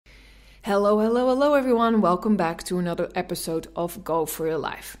Hello, hello, hello everyone. Welcome back to another episode of Go For Your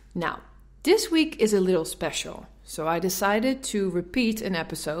Life. Now, this week is a little special. So I decided to repeat an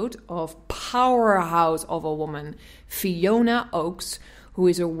episode of powerhouse of a woman, Fiona Oakes, who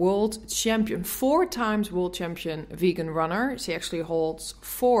is a world champion, 4 times world champion vegan runner. She actually holds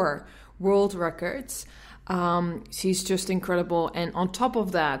 4 world records. She's just incredible. And on top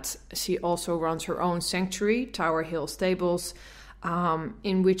of that, she also runs her own sanctuary, Tower Hill Stables,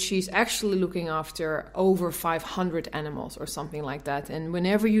 in which she's actually looking after over 500 animals or something like that. And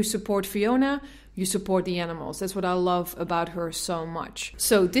whenever you support Fiona, you support the animals. That's what I love about her so much.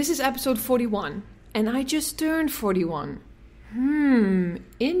 So this is episode 41, and I just turned 41.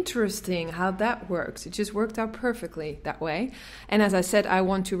 Interesting how that works. It just worked out perfectly that way. And as I said, I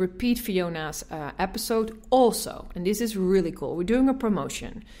want to repeat Fiona's episode also. And this is really cool. We're doing a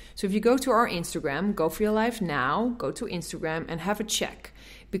promotion. So if you go to our Instagram, Go For Your Life Now, go to Instagram and have a check.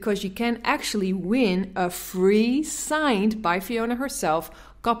 Because you can actually win a free, signed by Fiona herself,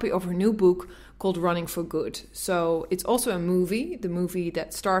 copy of her new book called Running for Good. So it's also a movie, the movie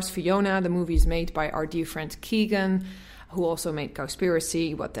that stars Fiona. The movie is made by our dear friend Keegan, who also made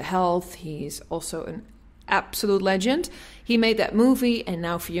Cowspiracy, What the Health. He's also an absolute legend. He made that movie, and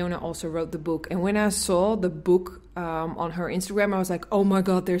now Fiona also wrote the book. And when I saw the book on her Instagram, I was like, oh my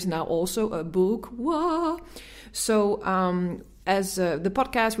God, there's now also a book. Whoa! So as the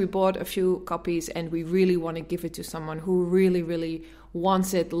podcast, we bought a few copies, and we really want to give it to someone who really, really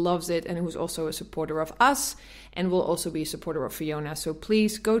wants it, loves it, and who's also a supporter of us and will also be a supporter of Fiona. So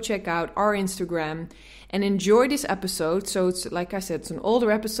please go check out our Instagram and enjoy this episode. So it's, like I said, it's an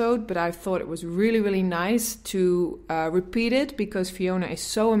older episode, but I thought it was really, really nice to repeat it because Fiona is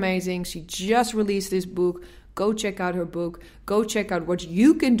so amazing. She just released this book. Go check out her book. Go check out what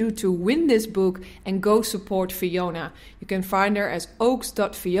you can do to win this book and go support Fiona. You can find her as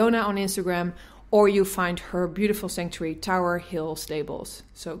oaks.fiona on Instagram, or you find her beautiful sanctuary, Tower Hill Stables.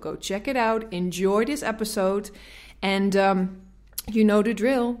 So go check it out. Enjoy this episode. And you know the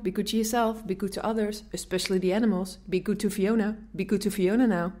drill. Be good to yourself. Be good to others, especially the animals. Be good to Fiona. Be good to Fiona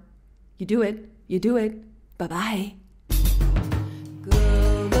now. You do it. You do it. Bye-bye.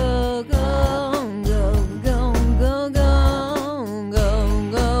 Go, go, go, go, go, go, go, go,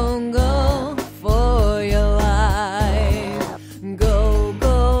 go, go for your life. Go,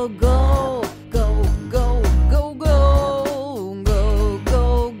 go, go.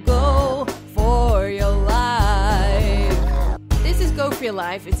 Your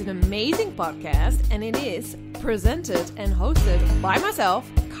life. It's an amazing podcast, and it is presented and hosted by myself,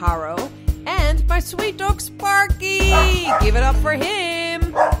 Caro, and my sweet dog Sparky. Give it up for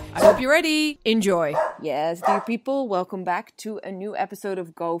him. I hope you're ready. Enjoy. Yes, dear people, welcome back to a new episode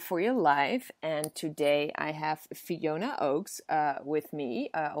of Go For Your Life. And today I have Fiona Oakes with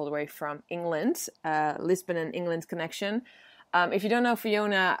me, all the way from England, Lisbon and England connection. If you don't know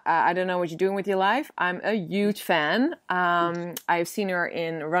Fiona, I don't know what you're doing with your life. I'm a huge fan. I've seen her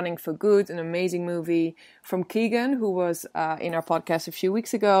in Running for Good, an amazing movie from Keegan, who was in our podcast a few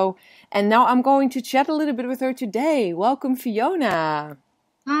weeks ago. And now I'm going to chat a little bit with her today. Welcome, Fiona.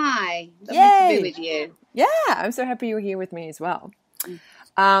 Hi. Lovely Yay. to be with you. Yeah, I'm so happy you're here with me as well.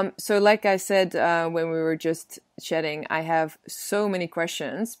 So like I said when we were just chatting, I have so many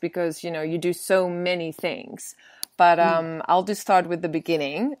questions because, you know, you do so many things. But I'll just start with the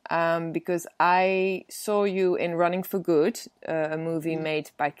beginning because I saw you in Running for Good, a movie made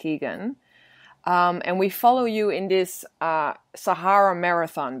by Keegan. And we follow you in this Sahara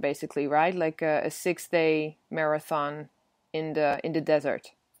marathon, basically, right? Like a 6-day marathon in the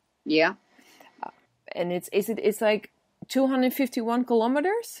desert. Yeah. And it's like 251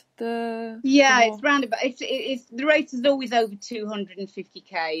 kilometers. It's round about. It's the race is always over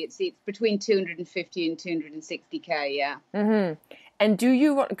 250k. It's between 250 and 260k. Yeah. Mm-hmm. And do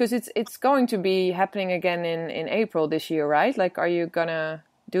you, because it's going to be happening again in April this year, right? Like, are you gonna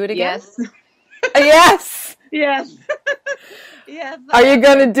do it again? Yes. Yes. Yes. Yes. Are you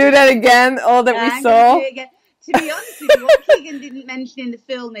gonna do that again? All that we saw. To be honest with you, what Keegan didn't mention in the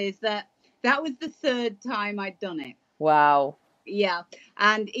film is that was the 3rd time I'd done it. Wow. Yeah,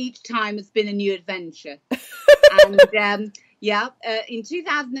 and each time has been a new adventure. And in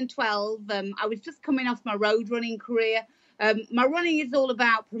 2012, I was just coming off my road running career. My running is all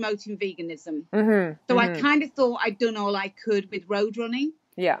about promoting veganism. So I kind of thought I'd done all I could with road running.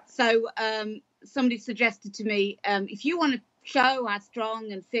 Yeah. So somebody suggested to me, if you want to show how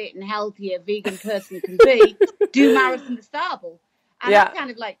strong and fit and healthy a vegan person can be, do Marathon de Stapel. And I'm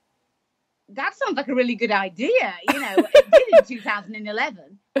kind of like, that sounds like a really good idea. You know, it did in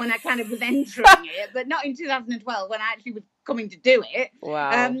 2011 when I kind of was entering it, but not in 2012 when I actually was coming to do it.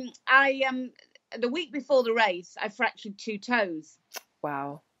 Wow. The week before the race, I fractured 2 toes.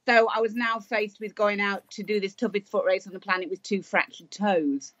 Wow. So I was now faced with going out to do this toughest foot race on the planet with 2 fractured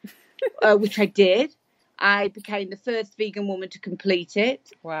toes, which I did. I became the first vegan woman to complete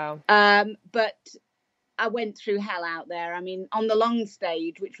it. Wow. But I went through hell out there. I mean, on the long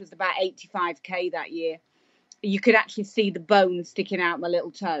stage, which was about 85k that year, you could actually see the bone sticking out my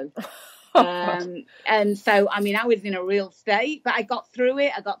little toe. And so, I mean, I was in a real state, but I got through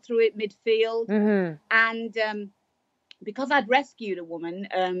it. I got through it midfield. And because I'd rescued a woman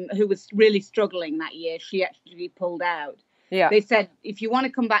who was really struggling that year, she actually pulled out. Yeah. They said, if you want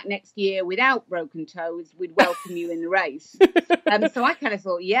to come back next year without broken toes, we'd welcome you in the race. So I kind of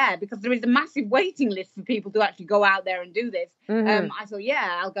thought, yeah, because there is a massive waiting list for people to actually go out there and do this. I thought,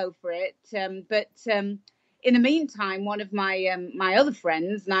 yeah, I'll go for it. But in the meantime, one of my my other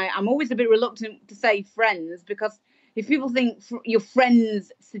friends, and I'm always a bit reluctant to say friends, because if people think your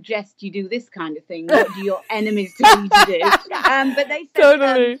friends suggest you do this kind of thing, what do your enemies tell you to do? But they said,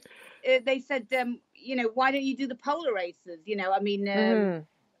 totally. They said, you know, why don't you do the polar races? You know, I mean, and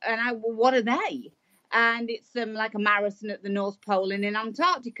well, what are they? And it's like a marathon at the North Pole and in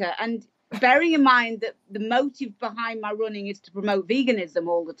Antarctica. And bearing in mind that the motive behind my running is to promote veganism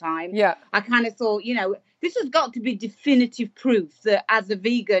all the time, I kind of thought, you know, this has got to be definitive proof that as a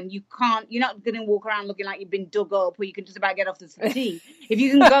vegan, you're not going to walk around looking like you've been dug up, or you can just about get off the settee. If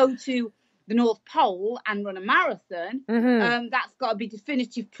you can go to the North Pole and run a marathon, that's got to be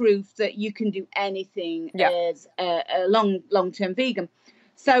definitive proof that you can do anything as a long-term vegan.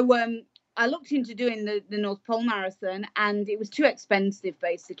 So I looked into doing the North Pole Marathon, and it was too expensive,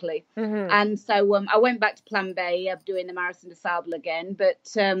 basically. And so I went back to Plan B of doing the Marathon des Sables again. But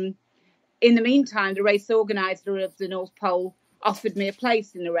in the meantime, the race organizer of the North Pole offered me a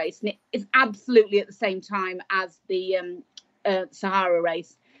place in the race. And it's absolutely at the same time as the Sahara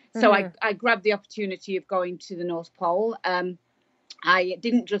race. So I grabbed the opportunity of going to the North Pole. I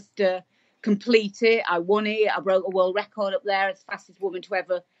didn't just complete it. I won it. I broke a world record up there as fastest woman to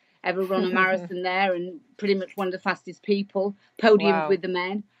ever run a marathon there, and pretty much one of the fastest people, podiums with the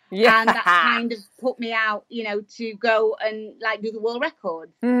men. And that kind of put me out, you know, to go and like do the world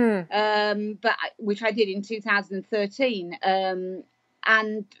records, which I did in 2013.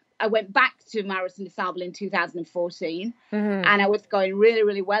 And I went back to Marathon des Sables in 2014, and I was going really,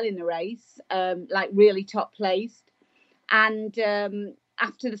 really well in the race, like really top placed. And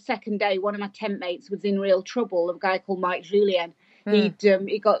after the second day, one of my tent mates was in real trouble, a guy called Mike Julien. He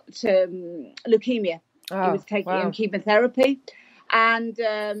got leukemia. He was taking chemotherapy, and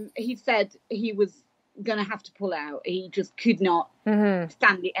he said he was going to have to pull out. He just could not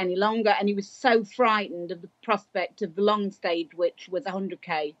stand it any longer, and he was so frightened of the prospect of the long stage, which was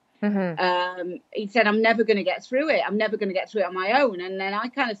 100k. He said, I'm never going to get through it. I'm never going to get through it on my own. And then I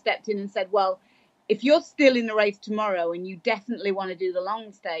kind of stepped in and said, well, if you're still in the race tomorrow and you definitely want to do the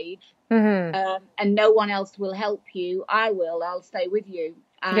long stage, and no one else will help you, I'll stay with you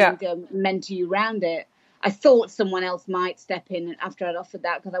and mentor you around it. I thought someone else might step in after I'd offered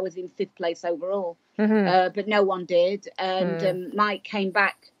that, because I was in 5th place overall, but no one did. And Mike came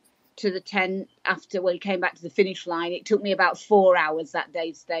back to the tent after, he came back to the finish line. It took me about 4 hours that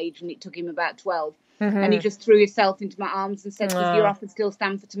day's stage, and it took him about 12. And he just threw himself into my arms and said, does your offer still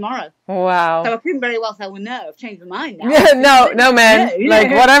stand for tomorrow? Wow. So I couldn't very well say, well, no, I've changed my mind now. no, man. No. Like,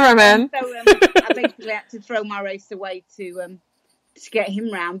 whatever, man. So I basically had to throw my race away to get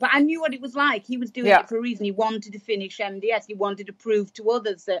him round. But I knew what it was like. He was doing it for a reason. He wanted to finish MDS. He wanted to prove to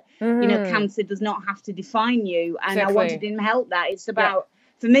others that, you know, cancer does not have to define you. And I wanted him to help that. It's about...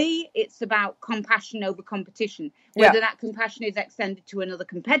 For me, it's about compassion over competition. Whether that compassion is extended to another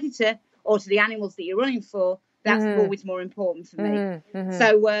competitor or to the animals that you're running for, that's always more important for me.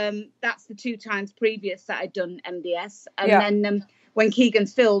 So that's the 2 times previous that I'd done MDS. And then when Keegan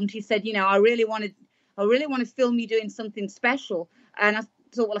filmed, he said, you know, I really want to film you doing something special. And I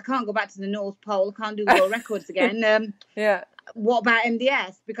thought, well, I can't go back to the North Pole. I can't do the world records again. What about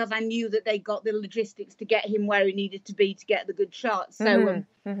MDS? Because I knew that they got the logistics to get him where he needed to be to get the good shot. So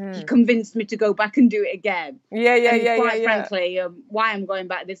he convinced me to go back and do it again. Quite frankly, why I'm going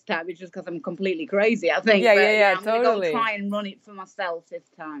back this time is just because I'm completely crazy, I think. I'm going to go try and run it for myself this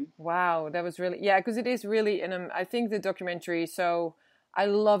time. Wow, that was really... Yeah, because it is really... And I think the documentary is so... I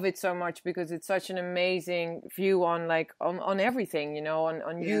love it so much because it's such an amazing view on like on everything, you know,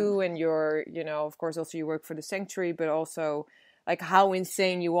 on you and your, you know, of course also you work for the sanctuary, but also like how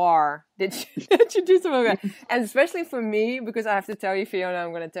insane you are that you do something like that. And especially for me, because I have to tell you, Fiona,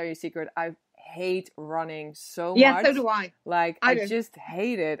 I'm going to tell you a secret. I hate running so much. Yeah, so do I. Like I just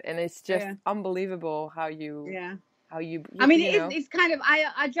hate it. And it's just unbelievable how how you I mean, you know. it's kind of,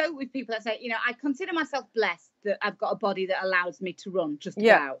 I joke with people that say, you know, I consider myself blessed that I've got a body that allows me to run just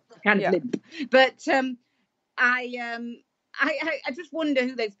about, kind of limp. But I just wonder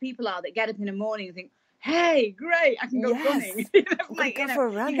who those people are that get up in the morning and think, hey, great, I can go running.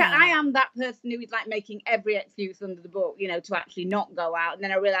 I am that person who is like making every excuse under the book, you know, to actually not go out. And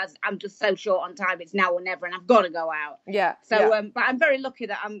then I realize I'm just so short on time. It's now or never, and I've got to go out. But I'm very lucky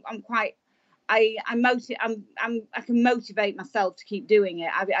that I'm quite. I can motivate myself to keep doing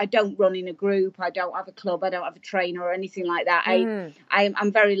it. I don't run in a group. I don't have a club. I don't have a trainer or anything like that.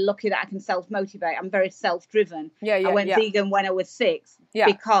 I'm very lucky that I can self-motivate. I'm very self-driven. I went vegan when I was 6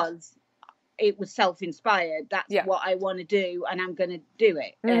 because it was self-inspired. That's what I want to do, and I'm going to do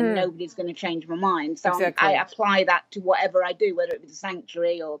it. And nobody's going to change my mind. So I apply that to whatever I do, whether it be the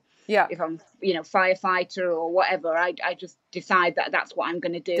sanctuary or if I'm, you know, firefighter or whatever. I just decide that that's what I'm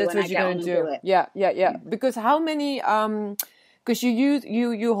going to do, and I get on and do it. Yeah. Because how many? Because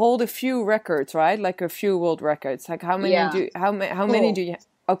you hold a few records, right? Like a few world records. Like how many how many do you?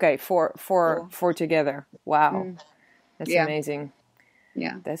 Okay, four together. Wow, that's amazing.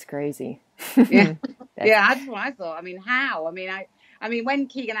 Yeah, that's crazy. That's what I thought. I mean, how? I mean, when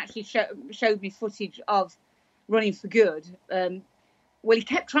Keegan actually showed me footage of Running for Good, well, he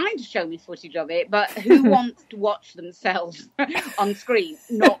kept trying to show me footage of it, but who wants to watch themselves on screen?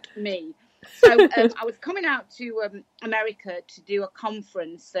 Not me. So I was coming out to America to do a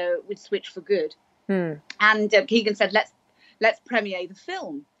conference with Switch for Good, and Keegan said, "Let's premiere the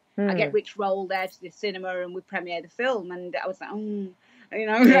film." I get Rich Roll there to the cinema, and we premiere the film, and I was like, you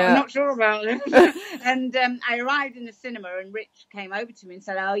know, I'm not sure about this. And I arrived in the cinema, and Rich came over to me and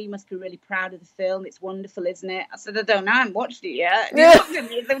said, "Oh, you must be really proud of the film. It's wonderful, isn't it?" I said, "I don't know. I haven't watched it yet." And he looked at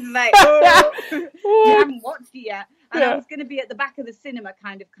me and was like, "Oh, you haven't watched it yet." And I was going to be at the back of the cinema,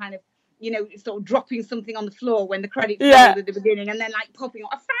 kind of, you know, sort of dropping something on the floor when the credits rolled at the beginning, and then like popping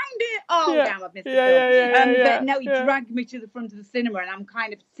up, "I found it." Oh, damn, I've missed the film. But no, he dragged me to the front of the cinema, and I'm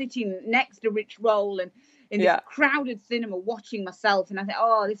kind of sitting next to Rich Roll and in this crowded cinema watching myself, and I thought,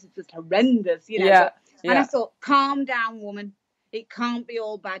 "Oh, this is just horrendous," you know. And I thought, calm down, woman. It can't be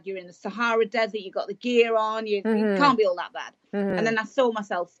all bad. You're in the Sahara Desert. You got the gear on. It can't be all that bad. And then I saw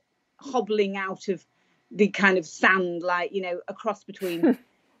myself hobbling out of the kind of sand, like, you know, a cross between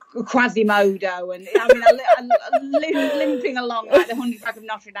Quasimodo and limping along like the Hunchback of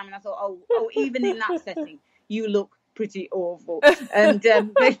Notre Dame. And I thought, oh, even in that setting, you look pretty awful. And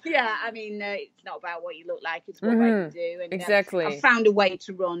but I mean, it's not about what you look like, it's what you do. And exactly, I've found a way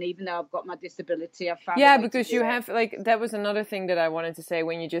to run, even though I've got my disability. I've found a way because to you do have it. Like, that was another thing that I wanted to say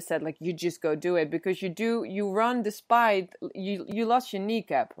when you just said, like, you just go do it, because you run despite you lost your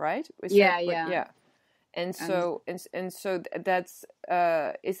kneecap, right? And so that's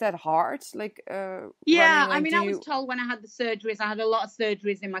is that hard? Like running, like, I mean, I was told when I had the surgeries, I had a lot of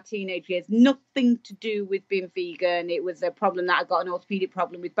surgeries in my teenage years, nothing to do with being vegan. It was a problem that I got, an orthopedic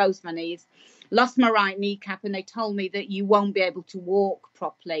problem with both my knees, lost my right kneecap, and they told me that you won't be able to walk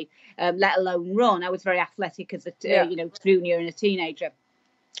properly, let alone run. I was very athletic as a junior and a teenager.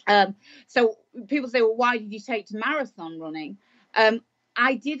 So people say, well, why did you take to marathon running?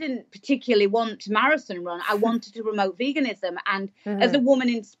 I didn't particularly want to marathon run. I wanted to promote veganism. And as a woman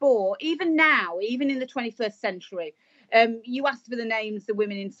in sport, even now, even in the 21st century, you asked for the names of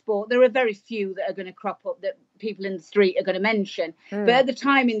women in sport. There are very few that are going to crop up that people in the street are going to mention. But at the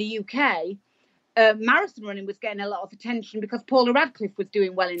time in the UK, marathon running was getting a lot of attention because Paula Radcliffe was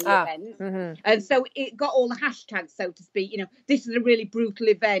doing well in the event. And so it got all the hashtags, so to speak. You know, this is a really brutal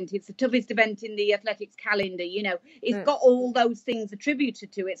event. It's the toughest event in the athletics calendar. You know, it's got all those things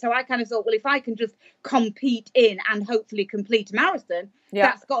attributed to it. So I kind of thought, well, if I can just compete in and hopefully complete a marathon,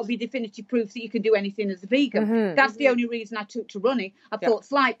 that's got to be definitive proof that you can do anything as a vegan. That's the only reason I took to running. I thought,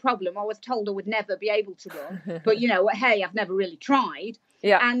 slight problem. I was told I would never be able to run. But, you know, hey, I've never really tried.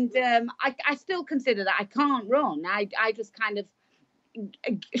 And I still consider that I can't run. I just kind of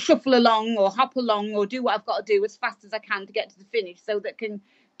shuffle along or hop along or do what I've got to do as fast as I can to get to the finish, so that I can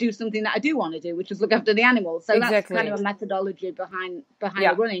do something that I do want to do, which is look after the animals. So that's kind of a methodology behind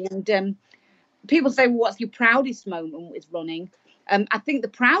the running. And people say, well, what's your proudest moment with running? I think the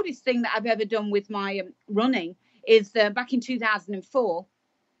proudest thing that I've ever done with my running is back in 2004,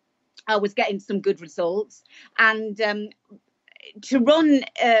 I was getting some good results. And to run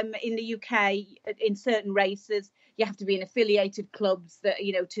in the UK in certain races, you have to be in affiliated clubs that,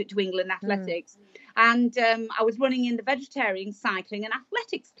 you know, to England Athletics. And I was running in the Vegetarian Cycling and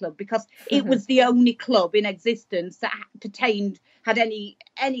Athletics Club because it was the only club in existence that had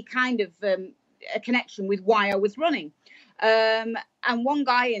any kind of a connection with why I was running. And one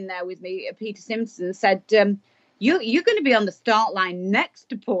guy in there with me, Peter Simpson, said, you're going to be on the start line next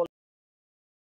to Paul.